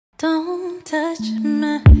Don't touch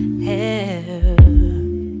my hair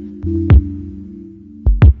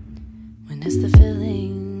when it's the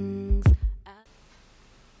feelings.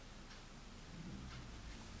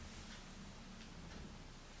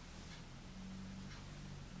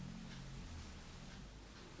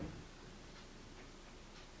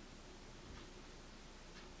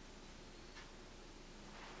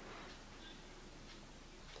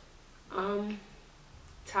 I'm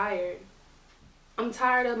tired. I'm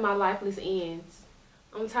tired of my lifeless ends.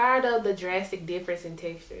 I'm tired of the drastic difference in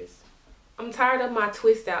textures. I'm tired of my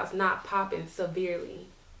twist outs not popping severely.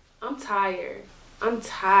 I'm tired. I'm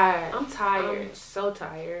tired. I'm tired. I'm so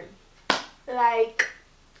tired. Like,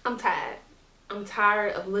 I'm tired. I'm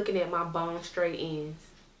tired of looking at my bone straight ends.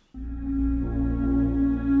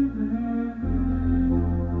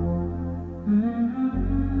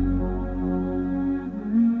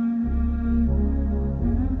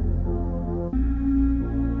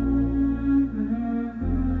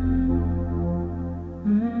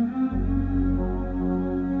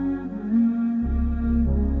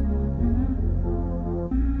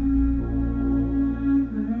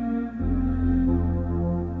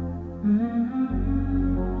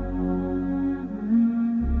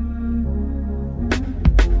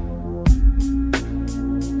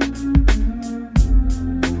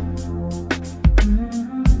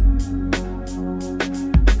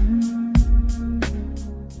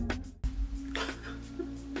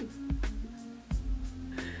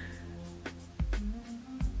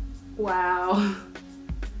 Wow,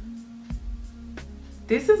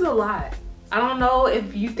 this is a lot. I don't know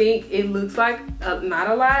if you think it looks like not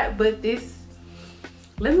a lot, but this,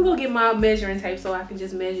 let me go get my measuring tape so I can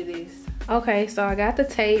just measure this. Okay, so I got the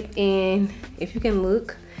tape, and if you can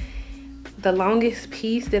look, the longest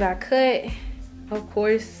piece that I cut, of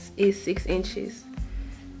course, is 6 inches.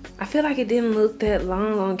 I feel like it didn't look that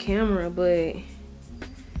long on camera, but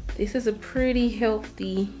this is a pretty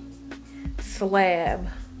healthy slab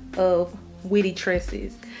of witty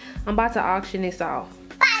tresses. I'm about to auction this off.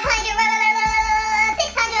 500,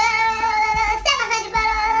 600,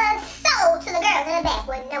 700, sold to the girls in the back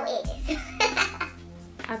with no edges.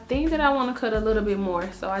 I think that I want to cut a little bit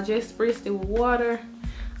more, so I just spritzed it with water.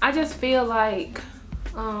 I just feel like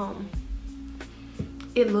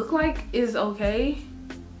it looked like it's okay,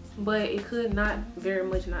 but it could not very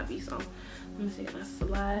much not be so. Let me see if I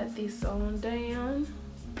slide this on down.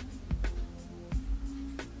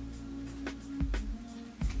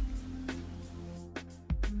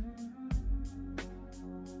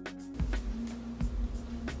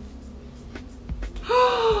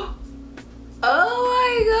 Oh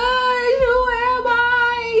my gosh, who am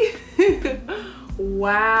I?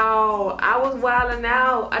 Wow, I was wilding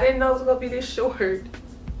out. I didn't know it was gonna be this short.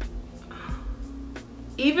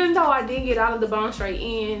 Even though I did get out of the bone straight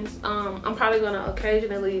ends, I'm probably gonna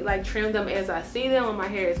occasionally like trim them as I see them when my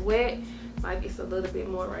hair is wet. Like, it's a little bit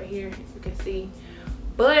more right here, you can see.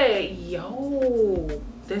 But yo,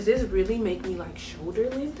 does this really make me like shoulder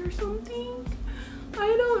length or something?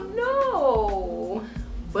 I don't know,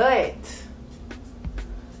 but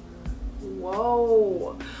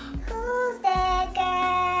whoa. Who's that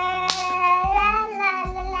girl? La la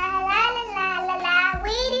la la la la la la.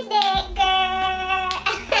 Witty's that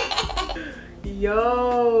girl.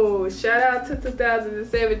 Yo, shout out to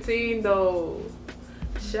 2017 though.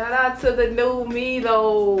 Shout out to the new me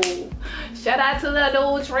though. Shout out to the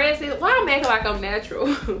new dresses. Why I'm acting like I'm natural?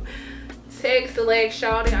 TEXLAXED,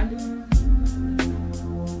 shawty. I do.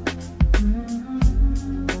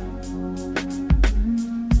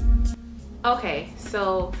 Okay,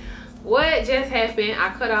 so what just happened, I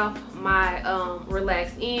cut off my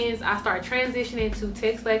relaxed ends. I started transitioning to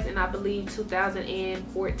TEXLAXED in, I believe,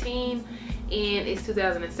 2014, and it's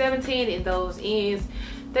 2017, and those ends,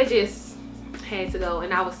 they just had to go, and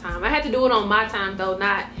now it's time. I had to do it on my time though,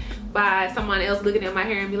 not by someone else looking at my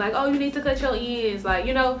hair and be like, oh, you need to cut your ends. Like,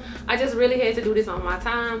 you know, I just really had to do this on my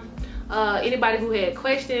time. Anybody who had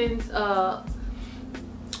questions,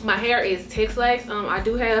 my hair is TEXLAXED. I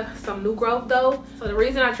do have some new growth though. So the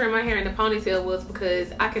reason I trimmed my hair in the ponytail was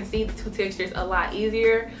because I can see the two textures a lot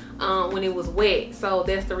easier when it was wet. So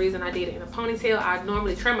that's the reason I did it in a ponytail. I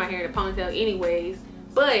normally trim my hair in a ponytail anyways,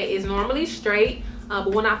 but it's normally straight.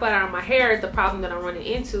 But when I flat iron my hair, the problem that I'm running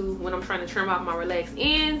into when I'm trying to trim off my relaxed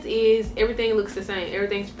ends is everything looks the same.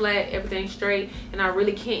 Everything's flat, everything's straight, and I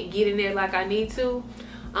really can't get in there like I need to.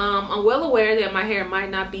 I'm well aware that my hair might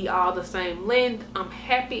not be all the same length. I'm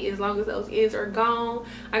happy as long as those ends are gone.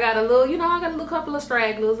 I got a little, you know, I got a little couple of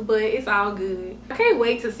stragglers, but it's all good. I can't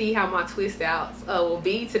wait to see how my twist outs will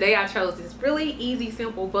be. Today I chose this really easy,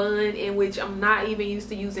 simple bun in which I'm not even used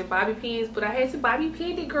to using bobby pins, but I had to bobby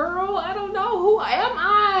pin it, girl. I don't know, who am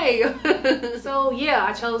I? So yeah,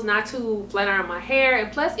 I chose not to flat iron my hair,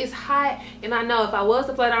 and plus it's hot, and I know if I was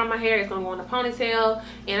to flat iron my hair, it's gonna go in a ponytail,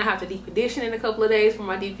 and I have to deep condition in a couple of days for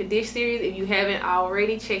my deep condition series. If you haven't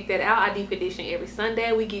already, check that out. I deep condition every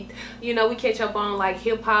Sunday. We get, you know, we catch up on like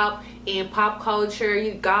hip hop and pop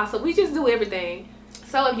culture, gossip. We just do everything.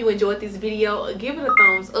 So if you enjoyed this video, give it a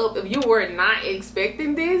thumbs up. If you were not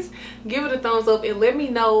expecting this, give it a thumbs up and let me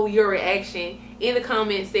know your reaction in the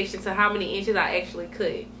comment section to how many inches I actually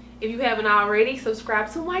cut. If you haven't already,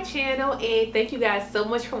 subscribe to my channel, and thank you guys so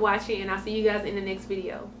much for watching, and I'll see you guys in the next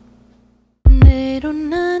video. They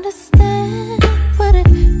don't understand what it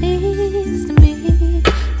means to me,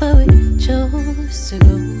 but we chose to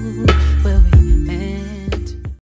go